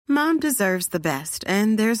Mom deserves the best,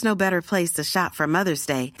 and there's no better place to shop for Mother's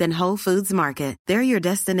Day than Whole Foods Market. They're your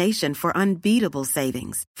destination for unbeatable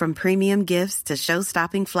savings, from premium gifts to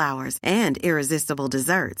show-stopping flowers and irresistible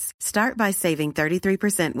desserts. Start by saving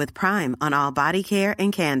 33% with Prime on all body care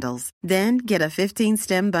and candles. Then get a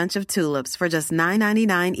 15-stem bunch of tulips for just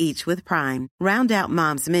 $9.99 each with Prime. Round out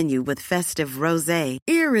Mom's menu with festive rosé,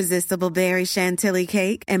 irresistible berry chantilly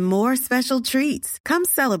cake, and more special treats. Come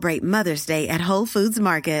celebrate Mother's Day at Whole Foods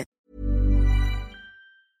Market.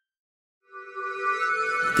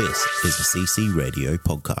 This is a CC Radio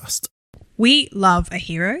podcast. We love a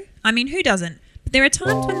hero. I mean, who doesn't? But there are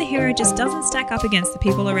times when the hero just doesn't stack up against the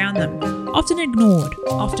people around them. Often ignored,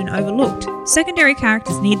 often overlooked. Secondary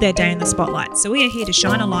characters need their day in the spotlight, so we are here to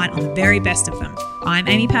shine a light on the very best of them. I'm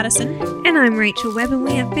Amy Patterson. And I'm Rachel Webb, and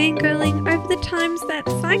we are fangirling over the times that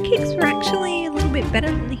sidekicks were actually a little bit better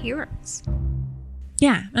than the heroes.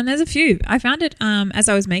 Yeah, and there's a few. I found it as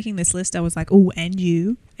I was making this list, I was like, oh, and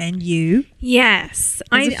you. Yes,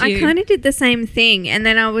 I kind of did the same thing, and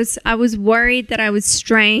then I was worried that I was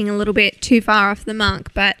straying a little bit too far off the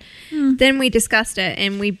mark, but then we discussed it,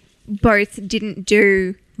 and we both didn't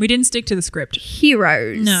do... We didn't stick to the script.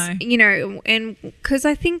 Heroes. No. You know, and because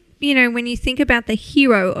I think, you know, when you think about the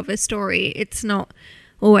hero of a story, it's not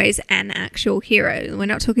always an actual hero. We're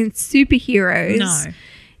not talking superheroes. No.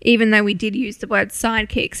 Even though we did use the word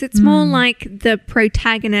sidekicks, it's more like the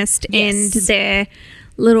protagonist and their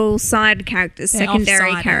little side characters, They're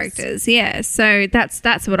secondary offsiders. characters. Yeah, so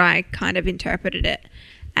that's what I kind of interpreted it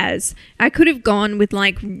as. I could have gone with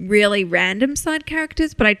like really random side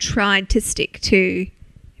characters, but I tried to stick to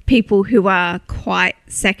people who are quite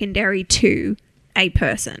secondary to a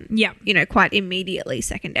person. Yeah. You know, quite immediately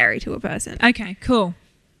secondary to a person. Okay, cool.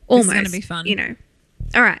 Almost. This is going to be fun. You know.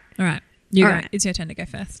 All right. All right. You All go. right. It's your turn to go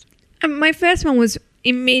first. My first one was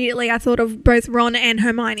immediately I thought of both Ron and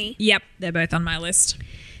Hermione. Yep, they're both on my list.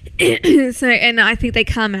 So, and I think they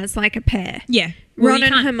come as like a pair. Yeah. Well, Ron you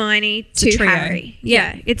and can't- Hermione it's a to trio. Harry.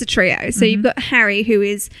 Yeah, it's a trio. So you've got Harry, who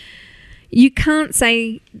is, you can't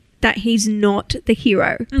say that he's not the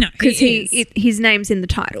hero. No, because he is. his name's in the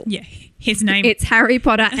title. Yeah, his name. It's Harry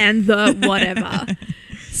Potter and the whatever.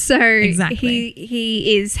 So Exactly.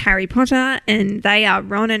 he is Harry Potter and they are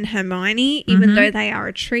Ron and Hermione, even though they are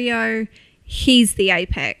a trio. He's the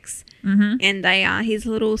apex and they are his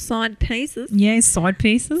little side pieces. Yeah, side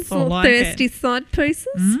pieces. I Little like thirsty it. side pieces.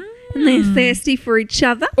 And they're thirsty for each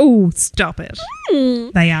other. Oh, stop it.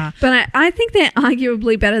 They are. But I think they're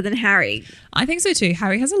arguably better than Harry. I think so too.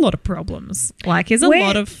 Harry has a lot of problems. Like, he's a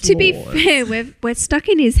lot of flaws. To be fair, we're stuck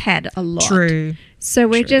in his head a lot. True. So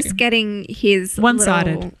we're True. just getting his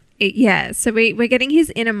One-sided. little- yeah, so we're getting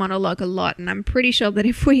his inner monologue a lot, and I'm pretty sure that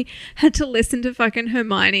if we had to listen to fucking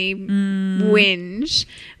Hermione whinge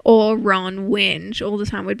or Ron whinge all the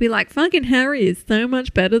time, we'd be like, fucking Harry is so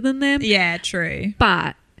much better than them. Yeah, true.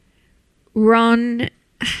 But Ron,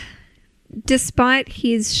 despite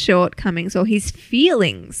his shortcomings or his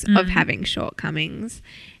feelings of having shortcomings,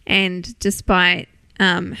 and despite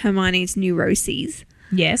Hermione's neuroses,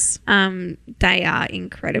 Yes. they are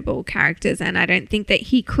incredible characters, and I don't think that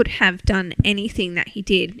he could have done anything that he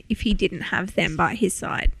did if he didn't have them by his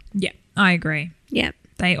side. Yeah, I agree. Yeah.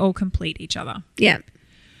 They all complete each other. Yeah.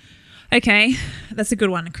 Okay, that's a good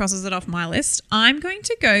one. It crosses it off my list. I'm going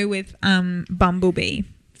to go with Bumblebee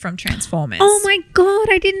from Transformers. Oh my God,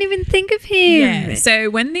 I didn't even think of him. Yeah. So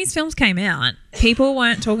when these films came out, people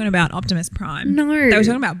weren't talking about Optimus Prime. No. They were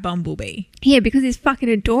talking about Bumblebee. Yeah, because he's fucking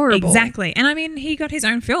adorable. Exactly. And I mean, he got his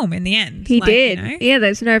own film in the end. He Like, did. you know? Yeah,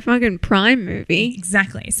 there's no fucking Prime movie.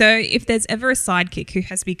 Exactly. So if there's ever a sidekick who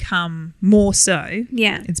has become more so,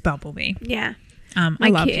 Yeah. it's Bumblebee. Yeah. I My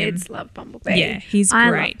love kids him. love Bumblebee. Yeah, he's I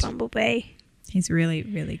great. love Bumblebee. He's really,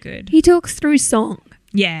 really good. He talks through song.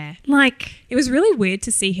 Yeah. Like, It was really weird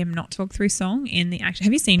to see him not talk through song in the action.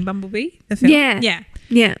 Have you seen Bumblebee, the film? Yeah. Yeah.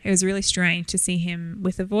 yeah. It was really strange to see him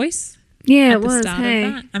with a voice Yeah, at it the was. start Hey.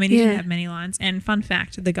 of that. I mean, he didn't Yeah. have many lines. And fun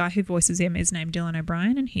fact, the guy who voices him is named Dylan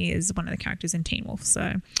O'Brien, and he is one of the characters in Teen Wolf. So,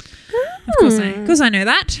 of course I know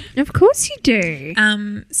that. Of course you do.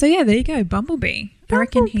 So yeah, there you go, Bumblebee. I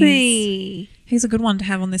reckon Bumblebee. he's a good one to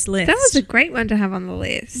have on this list. That was a great one to have on the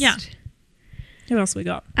list. Yeah. What else we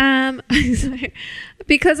got? So,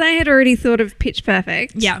 because I had already thought of Pitch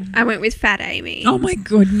Perfect, Yeah. I went with Fat Amy. Oh my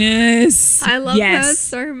goodness. I love her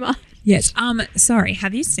so much. Yes. Sorry,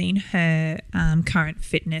 have you seen her current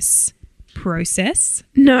fitness process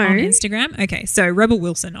No. on Instagram? Okay, so Rebel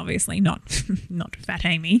Wilson, obviously, not Fat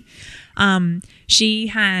Amy. She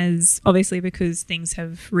has, obviously, because things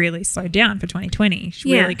have really slowed down for 2020, she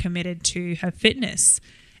Yeah. really committed to her fitness.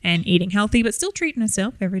 and eating healthy, but still treating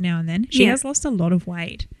herself every now and then. She has lost a lot of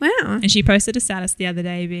weight. Wow. And she posted a status the other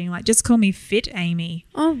day being like, just call me Fit Amy.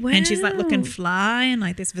 Oh, wow. And she's like looking fly in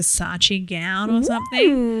like this Versace gown or something.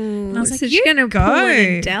 Ooh. And I was like, so she's going to pull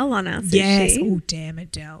an Adele on us, yes. is she? Oh, damn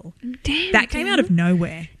Adele. Damn, That came out of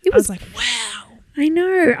nowhere. It I was was- like, wow. I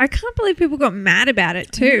know. I can't believe people got mad about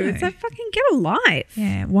it too. know. It's like, fucking get a life.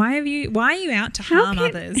 Yeah. Why are you out to harm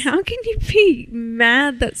others? How can you be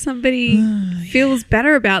mad that somebody feels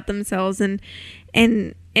better about themselves and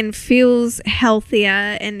feels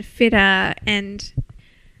healthier and fitter, and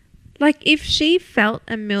like if she felt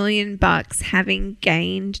 $1 million having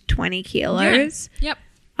gained 20 kilos, Yep.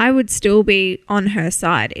 I would still be on her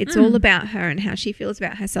side. It's all about her and how she feels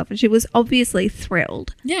about herself, and she was obviously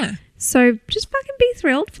thrilled. Yeah. So just fucking be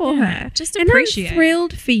thrilled for Yeah, her. just And appreciate I'm it.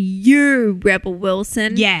 thrilled for you, Rebel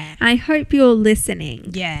Wilson. Yeah. I hope you're listening.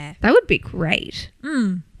 Yeah. That would be great.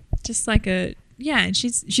 Just like and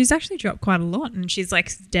she's actually dropped quite a lot, and she's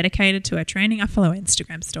like dedicated to her training. I follow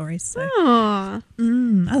Instagram stories, so Oh,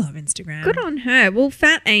 I love Instagram. good on her. Well,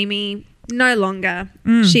 Fat Amy, no longer.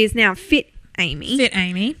 She is now Fit Amy. Fit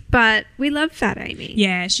Amy. But we love Fat Amy.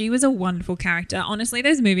 Yeah, she was a wonderful character. Honestly,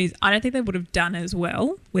 those movies, I don't think they would have done as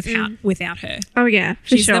well without her. Oh, yeah. For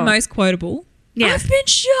She's sure. the most quotable. Yeah. I've been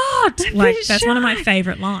shot. That's one of my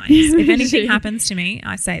favorite lines. If anything happens to me,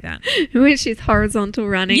 I say that. When she's horizontal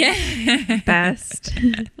running. Yeah. Best.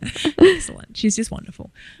 Excellent. She's just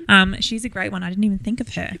wonderful. She's a great one. I didn't even think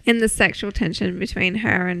of her. And the sexual tension between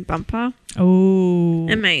her and Bumper. Oh.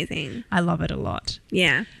 Amazing. I love it a lot.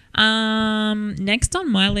 Yeah. Next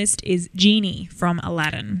on my list is Genie from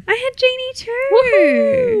Aladdin. I had Genie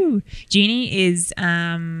too. Woohoo! Genie is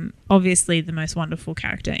obviously the most wonderful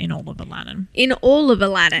character in all of Aladdin. In all of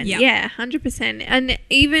Aladdin. Yeah. Yeah, 100%. And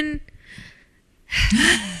even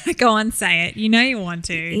Go on, say it. You know you want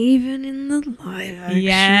to. in the live action.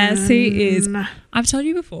 Yes, he is. I've told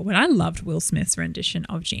you before, but I loved Will Smith's rendition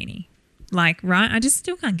of Genie. Like, right? I just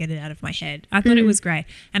still can't get it out of my head. I thought it was great.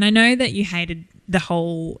 And I know that you hated the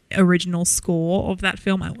whole original score of that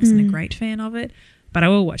film. I wasn't a great fan of it, but I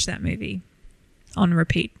will watch that movie on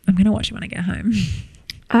repeat. I'm going to watch it when I get home.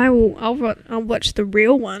 I'll watch the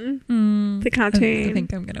real one, the cartoon. I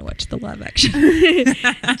think I'm going to watch the live action.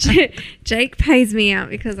 Jake pays me out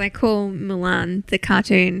because I call Mulan the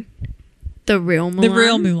cartoon the real Mulan. The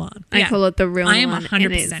real Mulan. I call it the real Mulan. I am 100%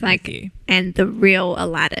 and it's with like, you. and the real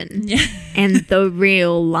Aladdin. Yeah. And the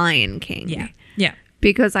real Lion King. Yeah. Yeah.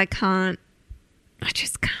 Because I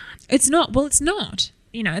just can't. It's not. Well, it's not.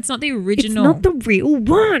 You know, it's not the original. It's not the real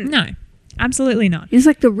one. No, absolutely not. It's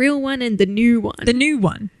like the real one and the new one. The new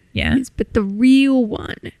one. Yeah. Yes, but the real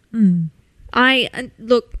one.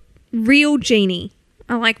 Look, real Genie.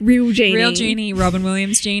 I like real Genie. Real Genie, Robin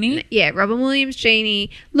Williams Genie. Yeah, Robin Williams Genie.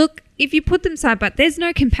 Look, if you put them side by side, there's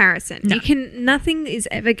no comparison. No. Nothing is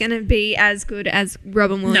ever going to be as good as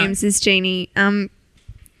Robin Williams' Genie.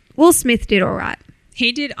 Will Smith did all right.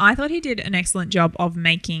 I thought he did an excellent job of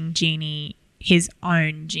making Genie his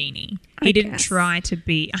own Genie. He I didn't guess. try to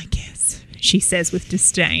be, I guess, she says with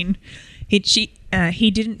disdain. He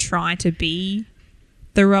didn't try to be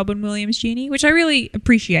the Robin Williams Genie, which I really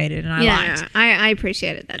appreciated and I liked. I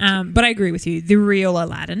appreciated that too. But I agree with you. The real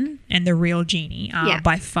Aladdin and the real Genie are Yeah.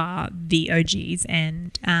 by far the OGs,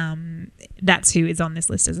 and that's who is on this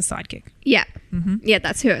list as a sidekick. Yeah. Yeah,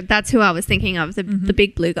 that's who I was thinking of, the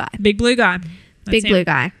big blue guy. Big blue guy. That's Big him. blue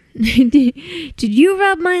guy. Did you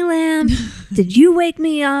rub my lamp? Did you wake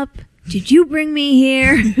me up? Did you bring me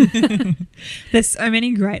here? There's so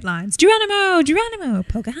many great lines. Geronimo,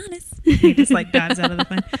 Pocahontas. He just like dives out of the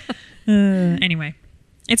plane. Anyway,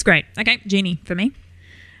 it's great. Okay, Genie for me.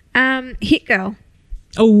 Hit Girl.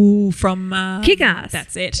 Oh, from Kick-Ass.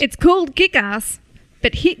 That's it. It's called Kick-Ass,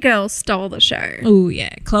 but Hit Girl stole the show. Oh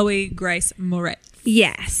yeah, Chloe Grace Moretz.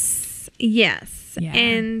 Yes. Yeah.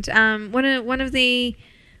 And one of the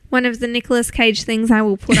Nicolas Cage things I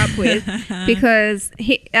will put up with because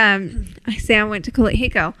I went to call it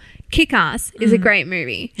Hit Girl. Kick-Ass is a great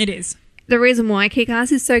movie. It is. The reason why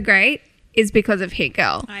Kick-Ass is so great is because of Hit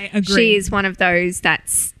Girl. I agree. She is one of those that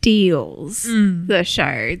steals the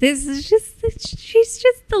show. She's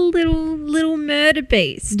just a little murder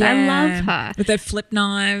beast. I love her. with their flip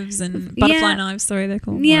knives and butterfly Yeah. knives. Sorry, they're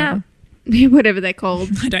called. Yeah. Whatever. Whatever they're called.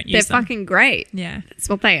 I don't They're use them. fucking great. Yeah. That's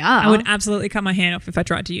what they are. I would absolutely cut my hand off if I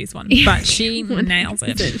tried to use one, but she nails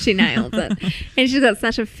it. She nails it. And she's got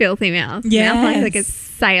such a filthy mouth. Yes. Mouth like a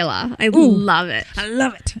sailor. I love it. I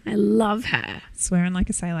love it. I love her. Swearing like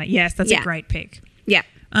a sailor. Yes, that's Yeah. a great pick. Yeah.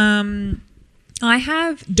 I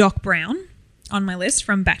have Doc Brown on my list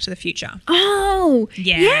from Back to the Future. Oh,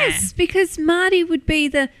 Yeah. yes, because Marty would be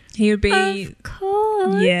the He would be. Of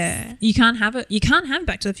course. Yeah. You can't have it. You can't have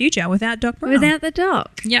Back to the Future without Doc Brown. Without the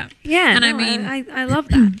Doc. Yeah. Yeah. And no, I mean, I love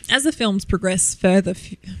that. as the films progress further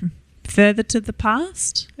to the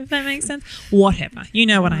past, if that makes sense. Whatever. You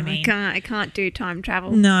know what I mean. I can't do time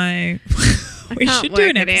travel. No. We can't should do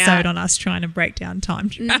an work it episode out. on us trying to break down time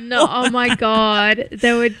travel. No, oh my God.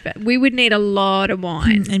 We would need a lot of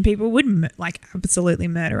wine. And people would absolutely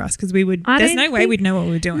murder us because we would. I There's don't no way think- we'd know what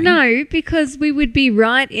we were doing. No, because we would be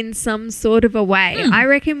right in some sort of a way. I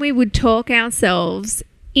reckon we would talk ourselves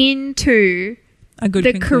into A good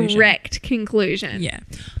the conclusion. correct conclusion. Yeah.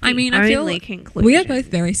 I The mean, I feel only like conclusion. we are both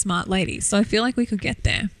very smart ladies, so I feel like we could get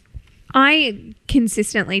there. I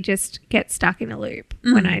consistently just get stuck in a loop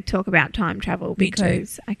when I talk about time travel Me too.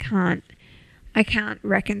 because I can't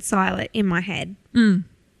reconcile it in my head.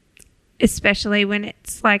 Especially when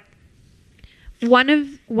it's like one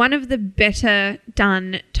of the better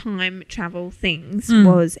done time travel things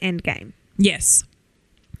was Endgame. Yes.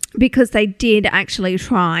 Because they did actually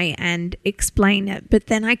try and explain it, but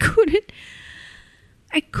then I couldn't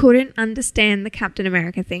understand the Captain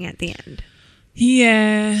America thing at the end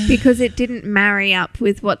Yeah. because it didn't marry up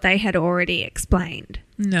with what they had already explained.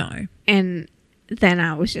 No. And then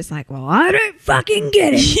I was just like, well, I don't fucking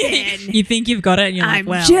get it then. You think you've got it and you're I'm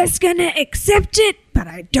like, well, just going to accept it, but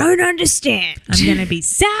I don't understand. I'm going to be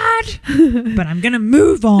sad, but I'm going to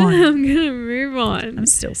move on. I'm going to move on. I'm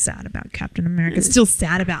still sad about Captain America. Still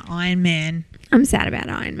sad about Iron Man. I'm sad about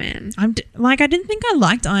Iron Man. I didn't think I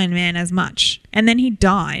liked Iron Man as much. And then he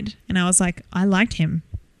died. And I was like, I liked him.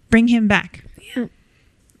 Bring him back. Yeah.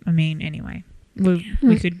 I mean, anyway,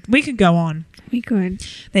 we could go on. We could.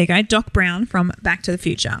 There you go. Doc Brown from Back to the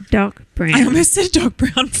Future. Doc Brown. I almost said Doc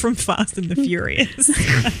Brown from Fast and the Furious.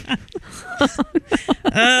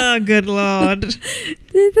 Oh, good Lord.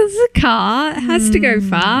 There's a car. It has to go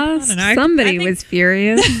fast. I don't know. Somebody I think- was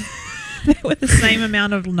furious. With the same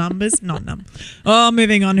amount of numbers. Not num. Oh,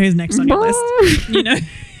 moving on. Who's next on your list? You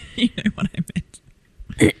know what I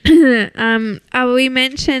meant. We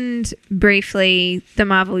mentioned briefly the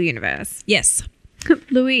Marvel Universe. Yes.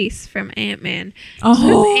 Luis from Ant-Man.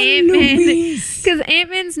 Oh, Ant-Man. Because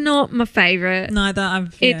Ant-Man's not my favourite. Neither.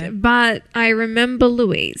 But I remember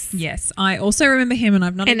Luis. Yes. I also remember him, and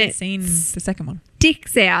I've not And even it's- seen the second one.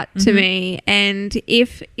 Sticks out to me. And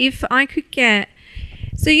if I could get...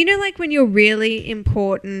 So, you know, like when you're really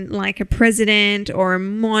important, like a president or a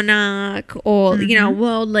monarch or, you know, a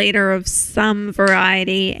world leader of some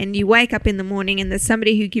variety, and you wake up in the morning and there's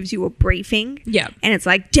somebody who gives you a briefing. Yeah. And it's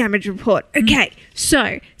like, damage report. Okay,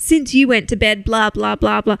 so since you went to bed, blah, blah,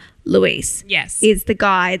 blah, blah, Luis Yes. is the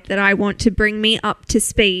guy that I want to bring me up to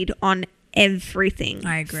speed on everything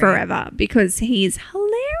I agree. forever because he's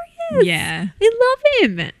hilarious. Yeah. I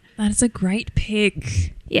love him. That is a great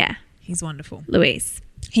pick. Yeah, He's wonderful. Luis.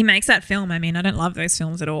 He makes that film. I mean, I don't love those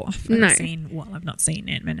films at all. I've No. not seen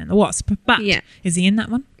Ant-Man and the Wasp, but Yeah. is he in that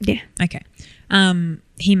one? Yeah. Okay.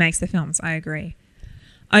 He makes the films. I agree.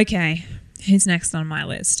 Okay. Who's next on my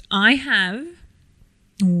list? I have...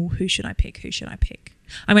 Oh, who should I pick?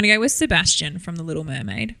 I'm going to go with Sebastian from The Little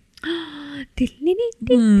Mermaid. I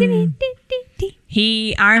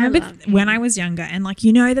remember love when I was younger, and like,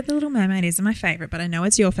 you know that The Little Mermaid isn't my favorite, but I know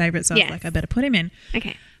it's your favorite, so I Yes. was like, I better put him in.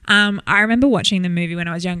 Okay. I remember watching the movie when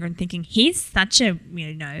I was younger and thinking, he's such a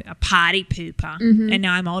party pooper. And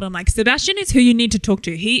now I'm older. I'm like, Sebastian is who you need to talk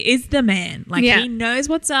to. He is the man. Like, Yeah. he knows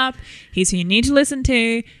what's up. He's who you need to listen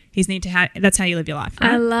to. That's how you live your life. I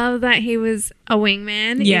Right? love that he was a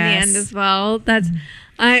wingman in the Yes. end as well. That's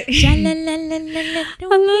I love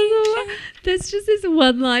that. There's just this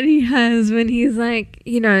one line he has when he's like,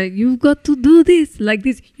 you know, you've got to do this like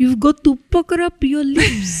this. You've got to pucker up your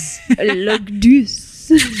lips like this.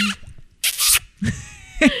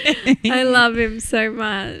 I love him so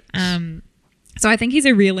much. So I think he's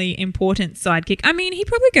a really important sidekick. I mean, he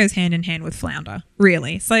probably goes hand in hand with Flounder,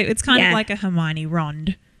 really. So it's kind of Yeah. like a Hermione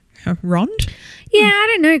Rond. Rond? Yeah, I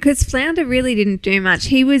don't know, because Flounder really didn't do much.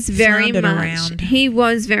 He was very Floundered much. around. He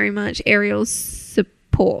was very much Ariel's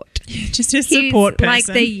support. Just a He's support person. like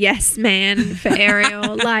the yes man for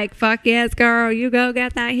Ariel. Like, fuck yes, girl, you go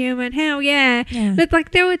get that human. Hell yeah. Yeah. But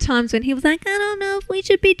like, there were times when he was like, I don't know if we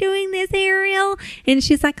should be doing this, Ariel. And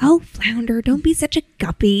she's like, oh, Flounder, don't be such a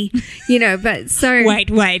guppy. You know, but so. Wait.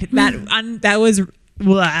 That was...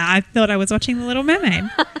 Well, I thought I was watching The Little Mermaid.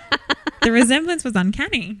 The resemblance was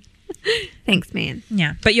uncanny. Thanks, man.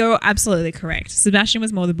 Yeah, but you're absolutely correct. Sebastian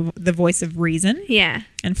was more the voice of reason, Yeah.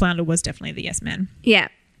 and Flounder was definitely the yes man. Yeah.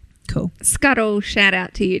 Cool. Scuttle, shout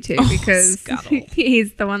out to you too, Oh, because Scuttle.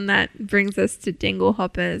 he's the one that brings us to Dingle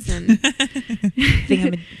Hoppers and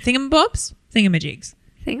Thingamabobs? Thingamajigs.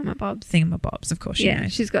 Thingamabobs. Thingamabobs, of course she Yeah,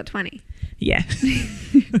 knows. she's got 20. Yeah.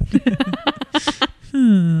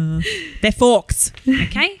 They're forks.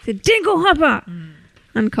 Okay? It's a dingle hopper.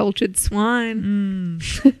 Uncultured swine.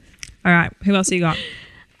 All right. Who else you got?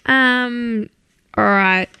 All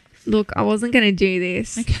right. Look, I wasn't going to do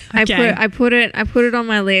this. Okay. I put it on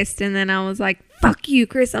my list, and then I was like, fuck you,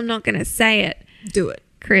 Chris. I'm not going to say it. Do it.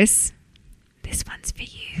 Chris, this one's for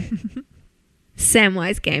you.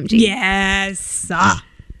 Samwise Gamgee. Yes.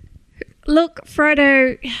 Look,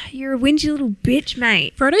 Frodo, you're a whingy little bitch,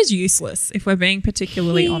 mate. Frodo's useless, if we're being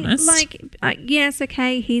particularly honest. Yes,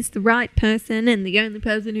 okay, he's the right person and the only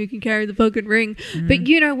person who can carry the fucking ring. But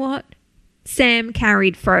you know what? Sam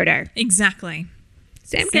carried Frodo. Exactly.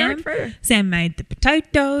 Sam carried Frodo. Sam made the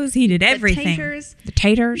potatoes. He did everything. The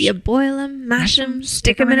taters. You boil them, mash them,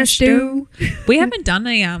 stick them in a stew. We haven't done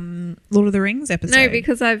a Lord of the Rings episode. No,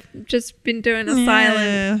 because I've just been doing a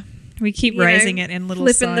silent. We keep raising it in little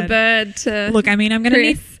flipping side. the bird to. Look, I mean, I'm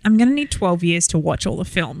gonna need 12 years to watch all the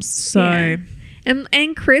films. So. Yeah.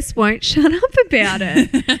 And Chris won't shut up about it.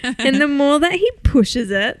 And the more that he pushes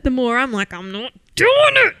it, the more I'm like, I'm not doing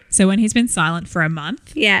it. So when he's been silent for a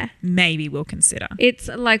month, yeah, maybe we'll consider. It's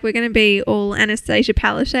like we're going to be all Anastasia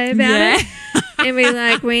Palaszczuk about it. And be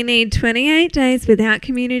like, we need 28 days without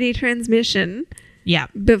community transmission. Yeah.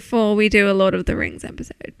 Before we do a Lord of the Rings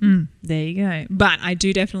episode. There you go. But I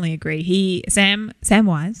do definitely agree. Samwise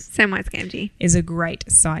Gamgee is a great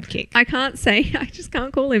sidekick. I just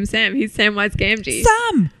can't call him Sam. He's Samwise Gamgee.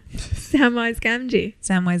 Samwise Gamgee.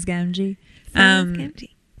 Samwise Gamgee. Gamgee.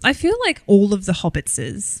 I feel like all of the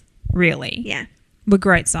Hobbitses, really, were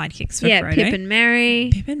great sidekicks for Frodo. Pip and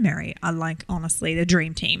Merry. Pip and Merry are like, honestly, the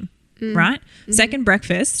dream team, right? Mm-hmm. Second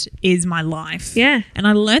Breakfast is my life. Yeah. And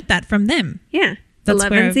I learnt that from them. Yeah. That's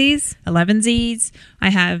Elevensies. I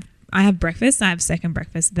have breakfast, I have second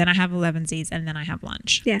breakfast, then I have elevensies, and then I have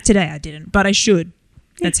lunch. Yeah. Today I didn't, but I should.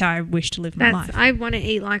 That's how I wish to live my life. I want to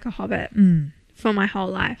eat like a hobbit for my whole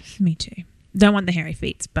life. Me too. Don't want the hairy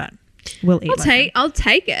feet, but we'll eat. I'll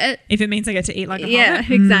take it if it means I get to eat like a hobbit. Yeah,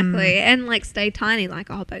 exactly, and like stay tiny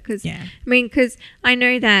like a hobbit. Because I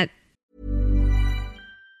know that.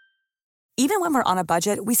 Even when we're on a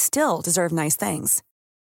budget, we still deserve nice things.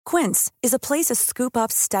 Quince is a place to scoop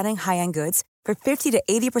up stunning high-end goods for 50 to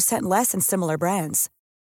 80% less than similar brands.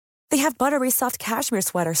 They have buttery soft cashmere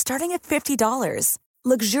sweaters starting at $50,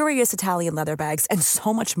 luxurious Italian leather bags, and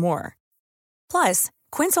so much more. Plus,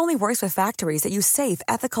 Quince only works with factories that use safe,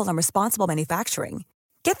 ethical, and responsible manufacturing.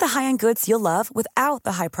 Get the high-end goods you'll love without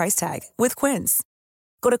the high price tag with Quince.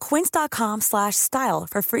 Go to quince.com/style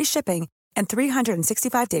for free shipping and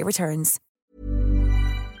 365-day returns.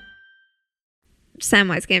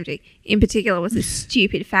 Samwise Gamgee in particular was a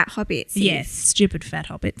stupid fat hobbit. Yes, stupid fat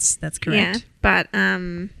hobbits. That's correct. Yeah, but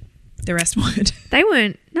the rest weren't. They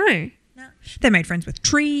weren't. No. They made friends with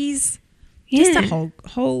trees. Yeah. Just a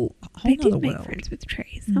whole they other did make world. friends with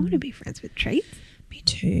trees. I want to be friends with trees. Me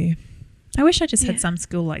too. I wish I just had some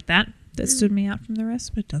school like that stood me out from the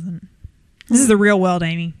rest, but it doesn't. This is the real world,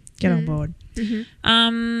 Amy. Get on board.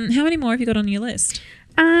 Mm-hmm. How many more have you got on your list?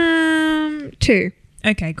 2.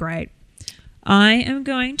 Okay, great. I am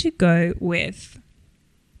going to go with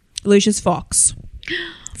Lucius Fox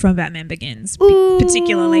from Batman Begins,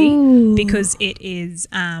 particularly because it is,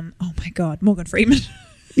 oh my God, Morgan Freeman.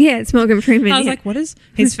 Yeah, it's Morgan Freeman. I was like, what is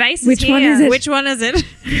his face? Which one here. is it? Which one is it?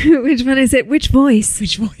 Which one is it? Which voice?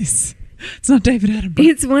 Which voice? It's not David Attenborough.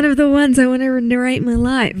 It's one of the ones I want to narrate my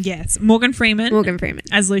life. Yes, Morgan Freeman. Morgan Freeman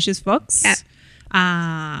as Lucius Fox.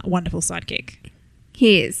 Yeah. Wonderful sidekick.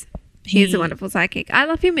 He is. He's a wonderful sidekick. I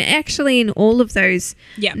love him actually in all of those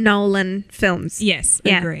Nolan films. Yes, I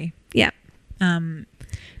agree. Yeah.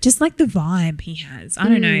 Just like the vibe he has. I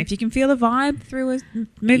don't know if you can feel the vibe through a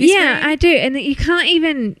movie screen. Yeah, I do. And you can't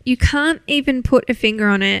even put a finger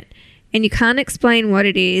on it, and you can't explain what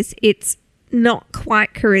it is. It's not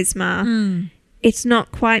quite charisma. It's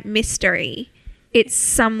not quite mystery. It's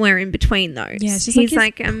somewhere in between those. Yeah, it's just he's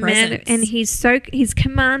like a man, and he's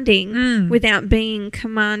commanding without being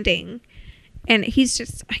commanding, and he's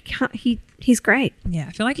just he's great. Yeah,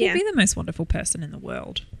 I feel like he'd be the most wonderful person in the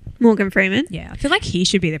world. Morgan Freeman. Yeah, I feel like he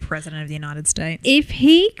should be the president of the United States. If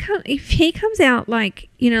he comes out like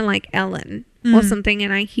like Ellen or something,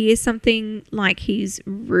 and I hear something like he's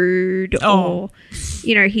rude or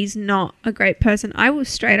he's not a great person, I will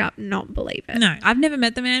straight up not believe it. No, I've never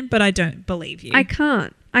met the man, but I don't believe you. I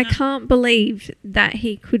can't believe that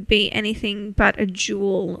he could be anything but a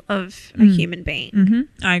jewel of a human being. Mm-hmm.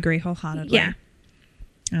 I agree wholeheartedly. Yeah.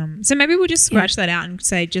 So maybe we'll just scratch that out and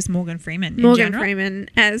say just Morgan Freeman. Morgan Freeman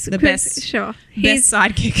as the best, sure, best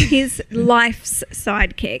sidekick. His life's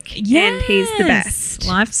sidekick, and he's the best.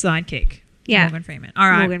 Life sidekick. Yeah, Morgan Freeman. All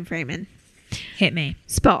right, Morgan Freeman. Hit me.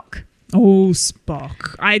 Spock. Oh,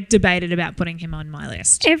 Spock. I debated about putting him on my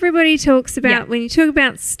list. Everybody talks about when you talk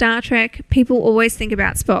about Star Trek, people always think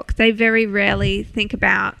about Spock. They very rarely think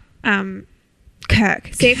about Kirk.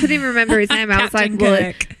 See, I couldn't even remember his name. I was like,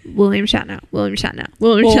 William Shatner. William Shatner.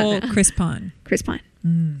 William Shatner. Chris Pine. Chris Pine.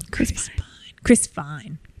 Chris Pine. Chris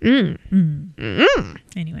Fine.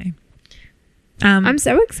 Anyway. I'm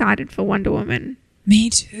so excited for Wonder Woman. Me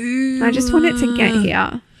too. I just want it to get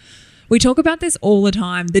here. We talk about this all the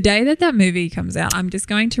time. The day that movie comes out, I'm just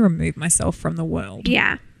going to remove myself from the world.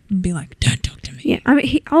 Yeah. And be like, don't talk to me. Yeah. I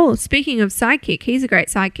mean, speaking of sidekick, he's a great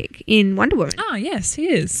sidekick in Wonder Woman. Oh, yes, he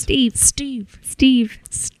is. Steve.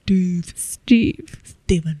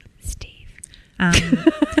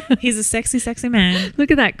 He's a sexy, sexy man.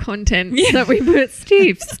 Look at that content that we put.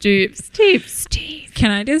 Steve.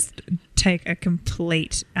 Can I just take a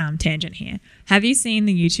complete tangent here? Have you seen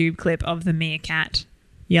the YouTube clip of the meerkat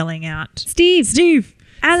yelling out, Steve,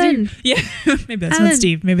 Alan? Steve. Yeah, maybe that's not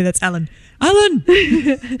Steve. Maybe that's Alan. Alan.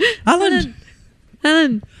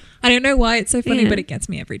 I don't know why it's so funny, but it gets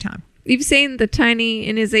me every time. You've seen the Tony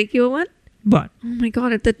and Ezekiel one? What? Oh my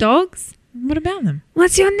God, the dogs? What about them?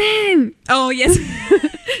 What's your name? Oh, yes.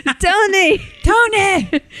 Tony.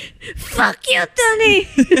 Fuck you, Tony.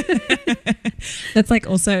 That's like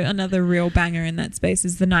also another real banger in that space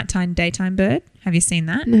is the nighttime, daytime bird. Have you seen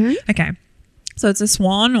that? No. Okay. So it's a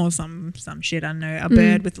swan or some shit, I don't know, a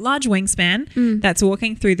bird with large wingspan that's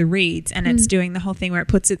walking through the reeds and it's doing the whole thing where it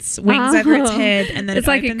puts its wings over its head and then it's it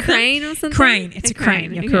like opens a crane or something? Crane. It's a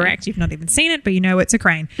crane. You're correct. You've not even seen it, but you know it's a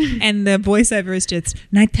crane. And the voiceover is just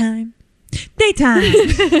nighttime, daytime.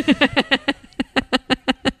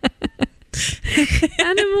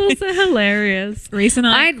 Animals are hilarious. Reese and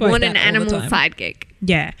I'd want an animal sidekick.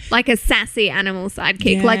 Yeah. Like a sassy animal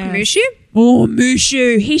sidekick, like Mushu. Oh,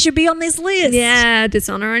 Mushu. He should be on this list. Yeah,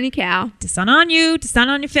 dishonor on your cow. Dishonor on you,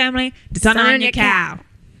 dishonor on your family, dishonor on your cow.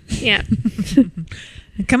 Yeah.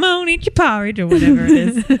 Come on, eat your porridge or whatever it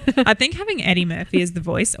is. I think having Eddie Murphy as the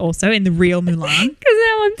voice also in the real Mulan. Because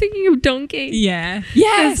now I'm thinking of Donkey. Yeah.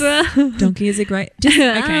 Yes. Donkey is a great...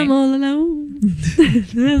 Okay. I'm all alone.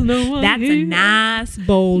 There's no one That's here. a nice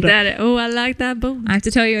boulder. I like that boulder. I have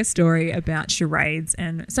to tell you a story about charades.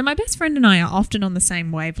 And so my best friend and I are often on the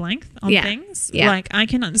same wavelength on things. Yeah. Like I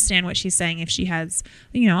can understand what she's saying if she has,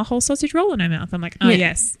 a whole sausage roll in her mouth. I'm like, oh,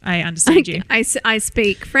 yes, I understand you. I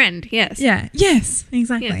speak friend, yes. Yeah. Yes,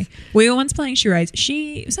 exactly. Yes. We were once playing charades.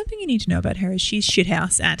 Something you need to know about her is she's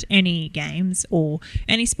shithouse at any games or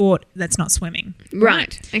any sport that's not swimming.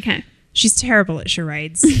 Right. Okay. She's terrible at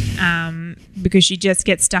charades because she just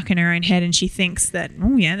gets stuck in her own head and she thinks that,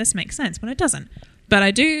 oh, yeah, this makes sense when it doesn't. But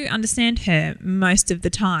I do understand her most of the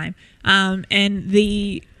time. And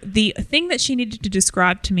the thing that she needed to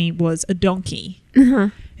describe to me was a donkey. Uh-huh.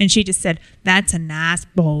 And she just said, that's a nice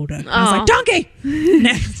boulder. And I was like, donkey!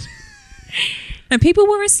 Next. And people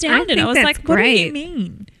were astounded. I was like, what do you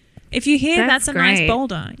mean? If you hear that's a nice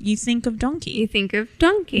boulder, you think of donkey. You think of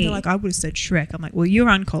donkey. And they're like, I would have said Shrek. I'm like, well, you're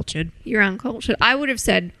uncultured. You're uncultured. I would have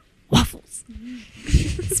said waffles.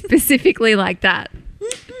 Specifically like that.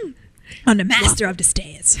 I'm the master of the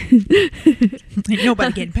stairs. Ain't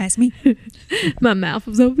nobody getting past me. My mouth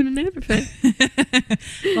was open and everything.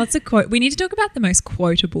 Lots of quote. We need to talk about the most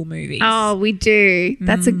quotable movies. Oh, we do.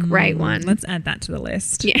 That's a great one. Let's add that to the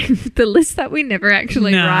list. Yeah, the list that we never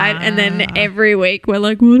actually write, and then every week we're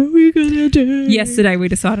like, what are we gonna do? Yesterday we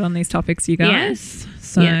decided on these topics, you guys. Yes.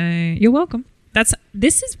 So you're welcome.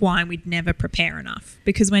 This is why we'd never prepare enough,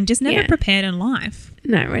 because we're just never prepared in life.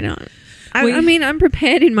 No, we're not. I mean, I'm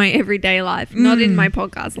prepared in my everyday life, not in my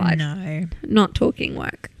podcast life. No. Not talking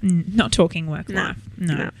work. Not talking work life.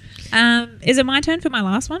 No. Is it my turn for my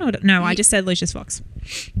last one? Or no, I just said Lucius Fox.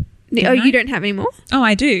 You don't have any more? Oh,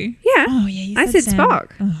 I do? Yeah. Oh, yeah. I said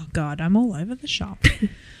Spock. Oh, God. I'm all over the shop.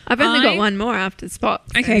 I've only got one more after Spock.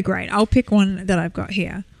 So. Okay, great. I'll pick one that I've got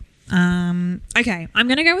here. Okay. I'm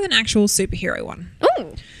going to go with an actual superhero one.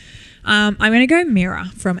 Oh. I'm going to go Mira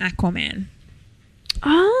from Aquaman.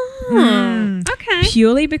 Oh, okay.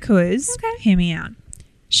 Purely because, hear me out,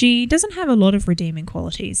 She doesn't have a lot of redeeming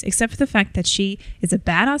qualities, except for the fact that she is a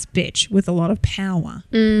badass bitch with a lot of power,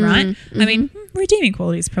 right? Mm-hmm. I mean, redeeming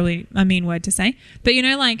quality is probably a mean word to say. But, you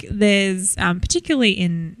know, like there's, particularly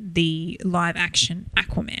in the live action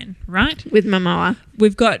Aquaman, right? With Momoa.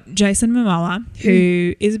 We've got Jason Momoa,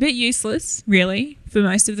 who is a bit useless, really, for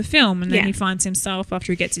most of the film. And then he finds himself,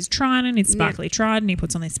 after he gets his trident, his sparkly trident, he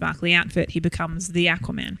puts on this sparkly outfit, he becomes the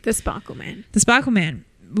Aquaman. The Sparkle Man. The Sparkle Man.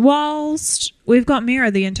 Whilst we've got Mira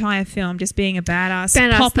the entire film just being a badass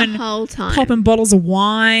the whole time. popping bottles of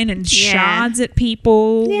wine and shards at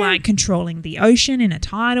people, like controlling the ocean in a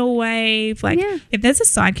tidal wave. Like, if there's a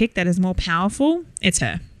sidekick that is more powerful, it's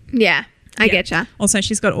her. Yeah, I getcha. Also,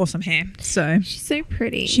 she's got awesome hair, so She's so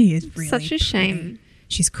pretty. she is really such a shame.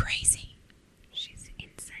 She's crazy. She's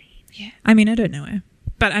insane. Yeah, I mean, I don't know her,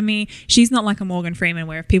 but I mean, she's not like a Morgan Freeman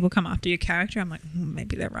where if people come after your character, I'm like,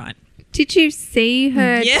 maybe they're right. Did you see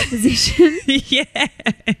her position? Yeah.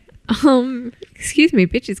 Excuse me,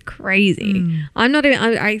 bitch is crazy. I'm not even,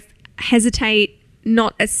 I hesitate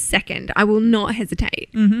not a second. I will not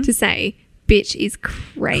hesitate to say bitch is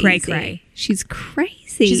crazy. Cray. She's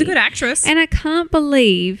crazy. She's a good actress. And I can't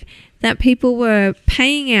believe that people were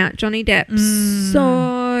paying out Johnny Depp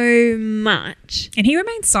so much. And he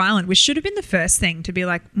remained silent, which should have been the first thing to be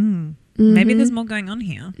like, maybe there's more going on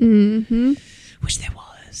here. Which there was.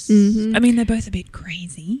 I mean, they're both a bit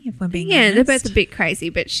crazy, if we're being honest. Yeah, they're both a bit crazy,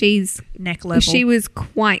 but she's neck level. She was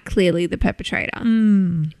quite clearly the perpetrator.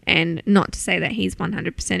 And not to say that he's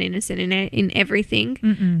 100% innocent in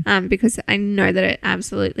everything, because I know that it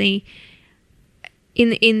absolutely,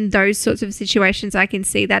 in those sorts of situations, I can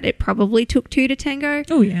see that it probably took two to tango.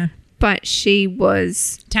 Oh, yeah. But she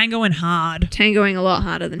was tangoing a lot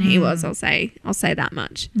harder than he was. I'll say that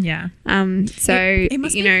much. Yeah. So it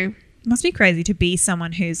must it must be crazy to be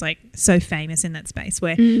someone who's like so famous in that space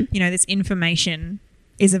where you know this information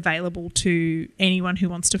is available to anyone who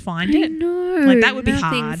wants to find it. No, like that would be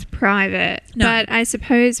nothing's hard. Private, No. But I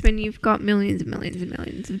suppose when you've got millions and millions and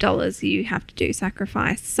millions of dollars, you have to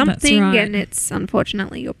sacrifice something, right. and it's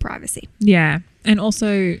unfortunately your privacy. Yeah, and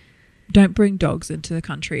also, don't bring dogs into the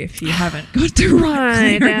country if you haven't got the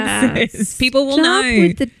right clearances. People will Stop know.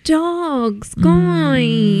 with the dogs,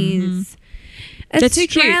 guys. They're too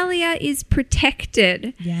cute. Australia is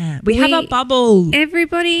protected. Yeah, we have a bubble.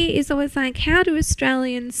 Everybody is always like, how do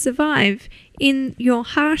Australians survive in your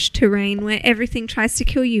harsh terrain where everything tries to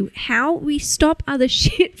kill you? How we stop other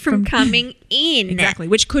shit from coming in. Exactly,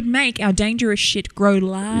 which could make our dangerous shit grow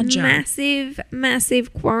larger.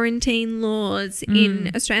 Massive quarantine laws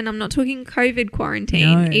in Australia. And I'm not talking COVID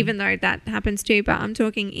quarantine, even though that happens too, but I'm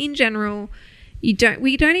talking in general. We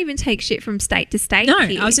don't even take shit from state to state. No,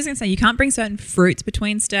 here. I was just going to say, you can't bring certain fruits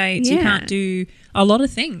between states. Yeah. You can't do a lot of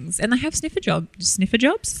things. And they have sniffer dogs to sniff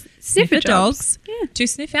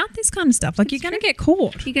out this kind of stuff. Like, you're going to get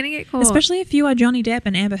caught. You're going to get caught. Especially if you are Johnny Depp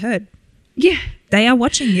and Amber Heard. Yeah. They are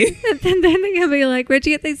watching you. And then they're going to be like, where'd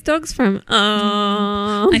you get these dogs from?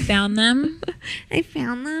 Oh. I found them. I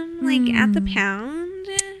found them, like, at the pound.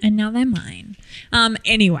 And now they're mine.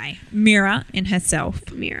 Anyway, Mira in herself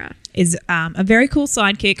is a very cool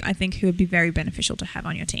sidekick, I think, who would be very beneficial to have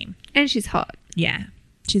on your team. And she's hot. Yeah.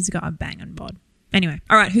 She's got a banging bod. Anyway,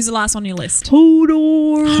 all right, who's the last on your list?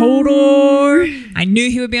 Hodor. I knew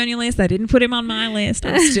he would be on your list. I didn't put him on my list.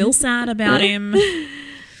 I'm still sad about him.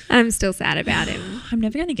 I'm still sad about him. I'm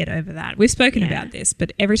never going to get over that. We've spoken about this,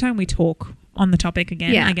 but every time we talk on the topic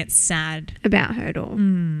again, I get sad. About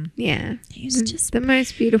Hodor. Yeah. He's just the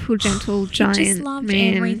most beautiful, gentle, giant He just loved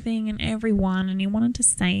man. everything and everyone, and he wanted to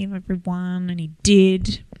save everyone, and he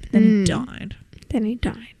did. Then he died.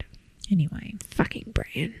 Anyway. Fucking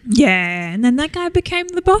Bran. Yeah, and then that guy became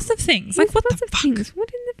the boss of things. Like, what the fuck? Things?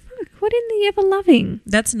 What in the fuck? What in the ever-loving?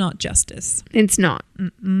 That's not justice. It's not.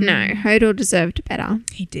 No, Hodor deserved better.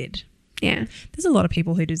 He did. Yeah. There's a lot of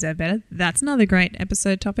people who deserve better. That's another great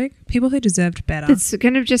episode topic. People who deserved better. It's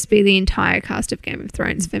going to just be the entire cast of Game of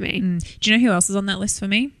Thrones for me. Do you know who else is on that list for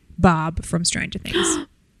me? Barb from Stranger Things.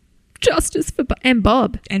 Justice for and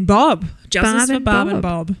Bob. And Bob. Justice for Bob and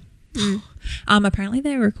Bob. Mm. Apparently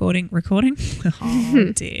they're recording.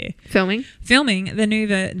 Oh dear. Filming the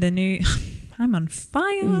new. I'm on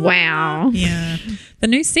fire. Wow. Yeah. The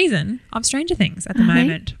new season of Stranger Things at the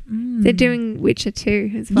moment. They're doing Witcher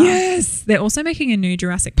 2 as well. Yes. They're also making a new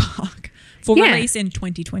Jurassic Park for release in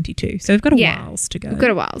 2022. So we've got a whiles to go. We've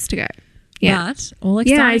got a whiles to go. Yeah. But all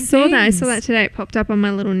exciting I saw that. I things. saw that today. It popped up on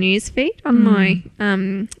my little news feed on my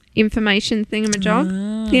information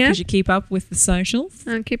thingamajog. Because you keep up with the socials.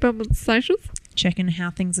 Keep up with the socials. Checking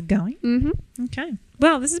how things are going. Mm-hmm. Okay.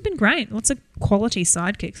 Well, this has been great. Lots of quality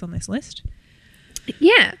sidekicks on this list.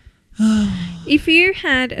 Yeah. If you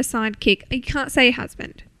had a sidekick, you can't say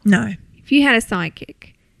husband. No. If you had a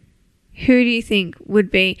sidekick, who do you think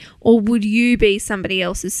would be, or would you be somebody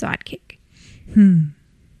else's sidekick?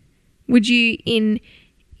 Would you, in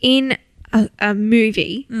a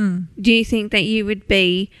movie, do you think that you would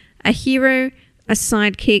be a hero, a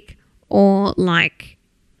sidekick, or like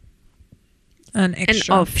An an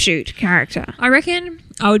extra. offshoot character? I reckon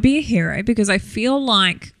I would be a hero because I feel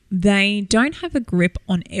like they don't have a grip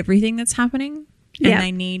on everything that's happening and Yeah.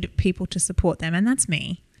 they need people to support them. And that's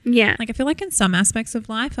me. Yeah. Like, I feel like in some aspects of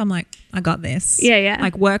life, I'm like, I got this. Yeah, yeah.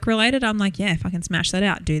 Like work related, I'm like, yeah, if I can smash that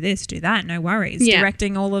out, do this, do that, no worries. Yeah.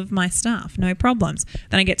 Directing all of my stuff, no problems.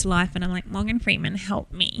 Then I get to life and I'm like, Morgan Freeman,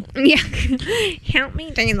 help me. Yeah. Help me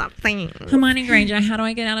do that thing. Hermione Granger, how do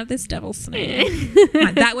I get out of this devil's snare?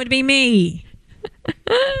 Like, that would be me.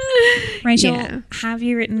 Rachel, Yeah. have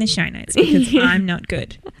you written the show notes? Because I'm not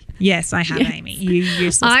good. Yes, I have, Amy. You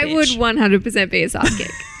useless I bitch. would 100% be a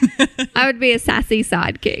sidekick. I would be a sassy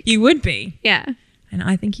sidekick. You would be. Yeah. And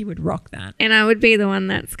I think you would rock that. And I would be the one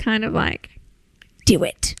that's kind of like, do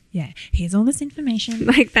it. Yeah. Here's all this information.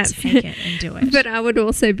 Like that's Take it and do it. But I would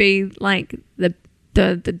also be like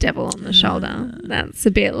the devil on the shoulder. That's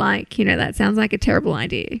a bit like, that sounds like a terrible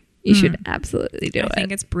idea. You should absolutely do I it.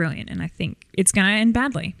 think it's brilliant and I think it's going to end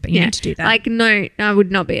badly, but you need to do that. Like, no, I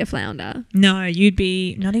would not be a flounder. No, you'd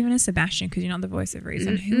be not even a Sebastian because you're not the voice of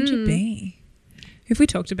reason. Who would you be? Who have we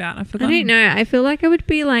talked about? I've I forgotten. don't know. I feel like I would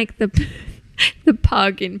be like the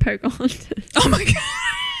pug in Pocahontas. Oh my God.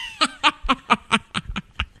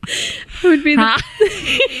 I would be the...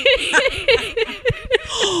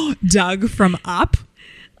 Doug from Up.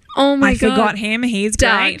 Oh my I God. forgot him. He's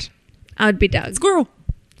Doug. great. I would be Doug. Squirrel.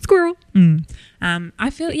 Squirrel. I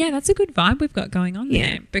feel, that's a good vibe we've got going on Yeah.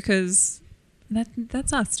 there because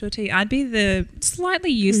that's us to a T. I'd be the slightly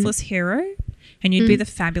useless hero and you'd be the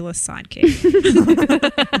fabulous sidekick.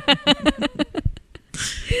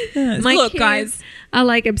 My Look, kids guys. are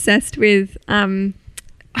like obsessed with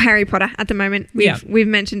Harry Potter at the moment. We've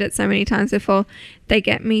mentioned it so many times before. They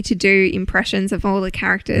get me to do impressions of all the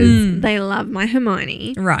characters. They love my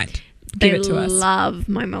Hermione. Right. Give They it to us. love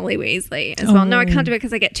my Molly Weasley as well. No, I can't do it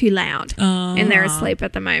because I get too loud and they're asleep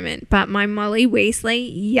at the moment. But my Molly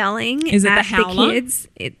Weasley yelling Is it at the howler? kids.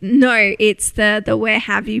 No, it's the where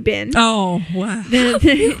have you been? Oh, wow.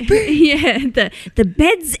 The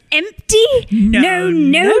bed's empty. No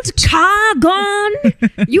note, car gone.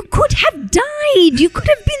 You could have died. You could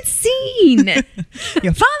have been seen.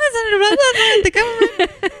 Your father's in the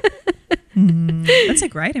government. That's a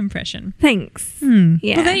great impression. Thanks.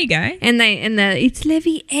 Yeah. Well, there you go. And it's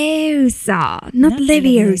Leviosa, not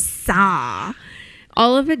Leviosa.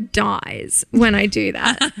 Oliver dies when I do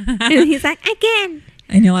that, and he's like, again.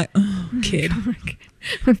 And you're like, oh, kid.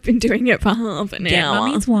 I've been doing it for half an Get hour.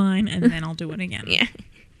 mummy's wine and then I'll do it again. Yeah.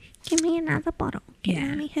 Give me another bottle. Give Yeah.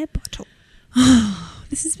 mummy her bottle.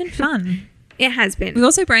 This has been fun. It has been. We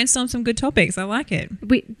also brainstormed some good topics. I like it.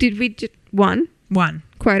 Did we just one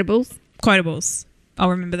quotables? Quotables.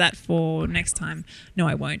 I'll remember that for next time. No,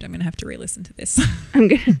 I won't. I'm going to have to re-listen to this. I'm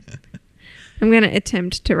gonna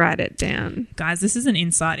attempt to write it down. Guys, this is an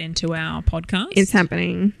insight into our podcast. It's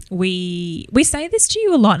happening. We say this to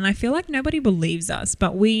you a lot and I feel like nobody believes us,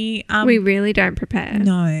 but we really don't prepare.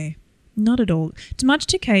 No, not at all. It's much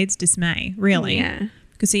to Cade's dismay, really. Yeah.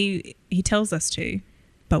 Because he tells us to,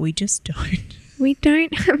 but we just don't. We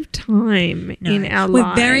don't have time in our We're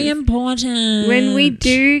lives. very important. When we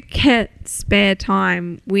do get spare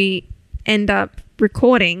time, we end up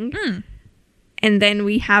recording and then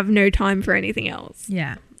we have no time for anything else.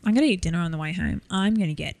 Yeah. I'm going to eat dinner on the way home. I'm going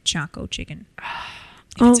to get charcoal chicken.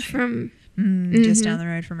 From... Just down the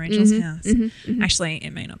road from Rachel's house. Actually, it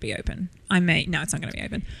may not be open. No, it's not going to be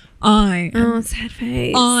open. sad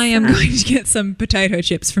face. I am going to get some potato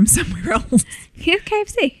chips from somewhere else. Yeah,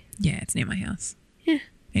 KFC. Yeah, it's near my house. Yeah.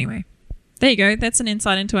 Anyway, there you go. That's an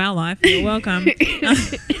insight into our life. You're welcome.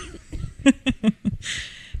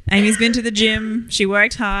 Amy's been to the gym. She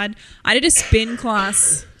worked hard. I did a spin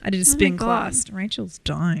class. Rachel's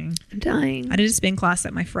dying. I'm dying. I did a spin class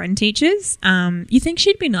that my friend teaches. You think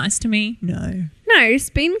she'd be nice to me? No. No,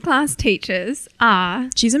 spin class teachers are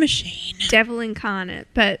She's a machine. devil incarnate,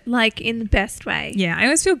 but like in the best way. Yeah, I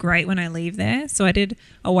always feel great when I leave there. So I did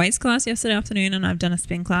a weights class yesterday afternoon and I've done a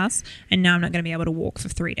spin class and now I'm not going to be able to walk for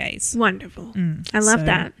 3 days. Wonderful. I love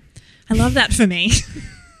that. I love that for me.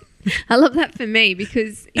 I love that for me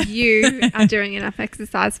because you are doing enough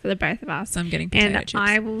exercise for the both of us. So I'm getting potato and chips.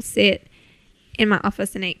 I will sit in my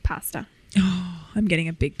office and eat pasta. Oh, I'm getting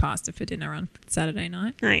a big pasta for dinner on Saturday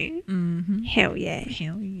night. Are you? Mm-hmm. Hell yeah.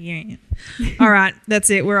 Hell yeah. All right,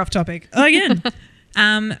 that's it. We're off topic again.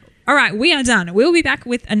 All right, we are done. We'll be back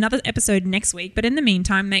with another episode next week. But in the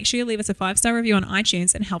meantime, make sure you leave us a 5-star review on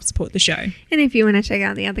iTunes and help support the show. And if you want to check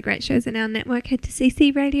out the other great shows in our network, head to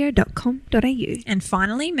ccradio.com.au. And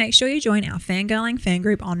finally, make sure you join our Fangirling fan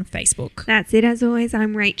group on Facebook. That's it. As always,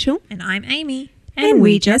 I'm Rachel. And I'm Amy. And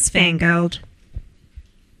we just fangirled.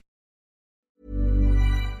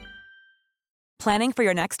 Planning for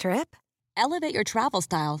your next trip? Elevate your travel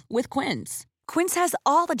style with Quince. Quince has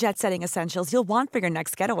all the jet-setting essentials you'll want for your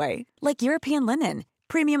next getaway, like European linen,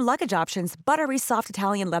 premium luggage options, buttery soft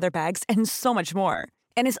Italian leather bags, and so much more.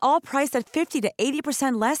 And is all priced at 50 to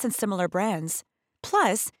 80% less than similar brands.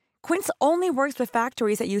 Plus, Quince only works with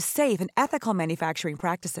factories that use safe and ethical manufacturing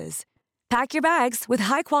practices. Pack your bags with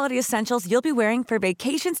high-quality essentials you'll be wearing for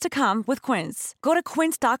vacations to come with Quince. Go to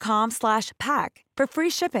quince.com/pack for free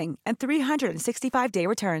shipping and 365-day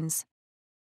returns.